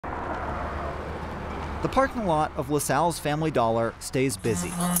The parking lot of LaSalle's Family Dollar stays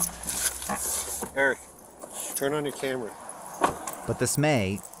busy. Eric, turn on your camera. But this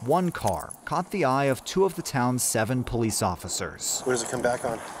May, one car caught the eye of two of the town's 7 police officers. What does it come back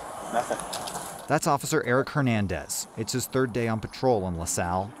on? Nothing. That's Officer Erik Hernandez. It's his 3rd day on patrol in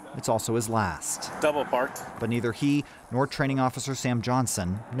LaSalle. It's also his last. Double parked. But neither he nor training officer Sam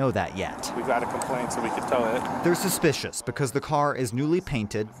Johnson know that yet. We got a complaint so we could tow it. They're suspicious because the car is newly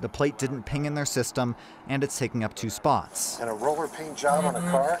painted, the plate didn't ping in their system, and it's taking up 2 spots. And a roller paint job on a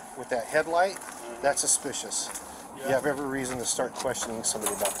car with that headlight, that's suspicious. You have every reason to start questioning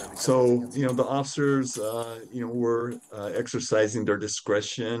somebody about that. So, the officers, were exercising their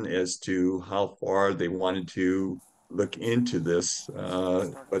discretion as to how far they wanted to look into this.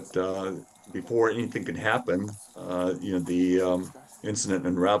 But before anything could happen, the incident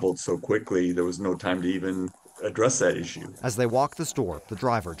unraveled so quickly, there was no time to even address that issue. As they walk the store, the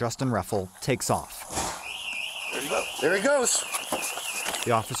driver, Justin Reffel, takes off. There you go. There he goes.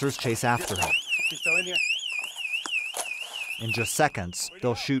 The officers chase after him. He's still in here. In just seconds,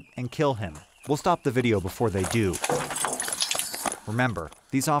 they'll shoot and kill him. We'll stop the video before they do. Remember,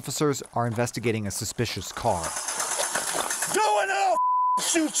 these officers are investigating a suspicious car. Going out!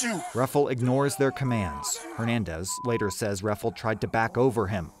 Shoot you! Reffel ignores their commands. Hernandez later says Reffel tried to back over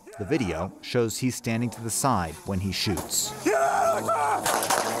him. The video shows he's standing to the side when he shoots. Get out of the car!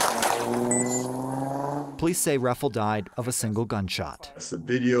 Police say Reffel died of a single gunshot. The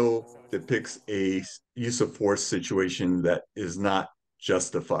video depicts a use of force situation that is not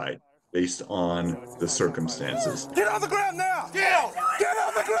justified based on the circumstances. Get on the ground now! Get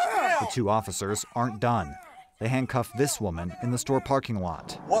on the ground! The 2 officers aren't done. They handcuff this woman in the store parking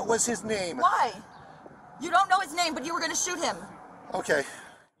lot. What was his name? Why? You don't know his name, but you were going to shoot him. Okay.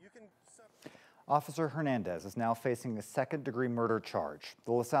 Officer Hernandez is now facing a 2nd-degree murder charge.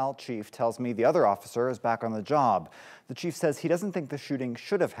 The LaSalle chief tells me the other officer is back on the job. The chief says he doesn't think the shooting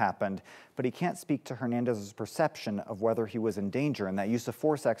should have happened, but he can't speak to Hernandez's perception of whether he was in danger. And that use of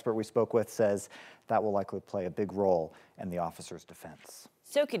force expert we spoke with says that will likely play a big role in the officer's defense.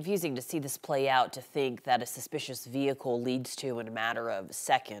 So confusing to see this play out, to think that a suspicious vehicle leads to, in a matter of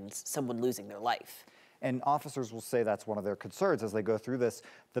seconds, someone losing their life. And officers will say that's one of their concerns as they go through this.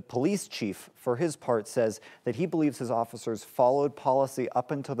 The police chief, for his part, says that he believes his officers followed policy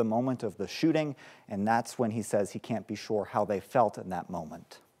up until the moment of the shooting, and that's when he says he can't be sure how they felt in that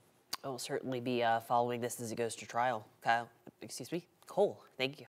moment. I'll certainly be following this as it goes to trial. Cole, thank you.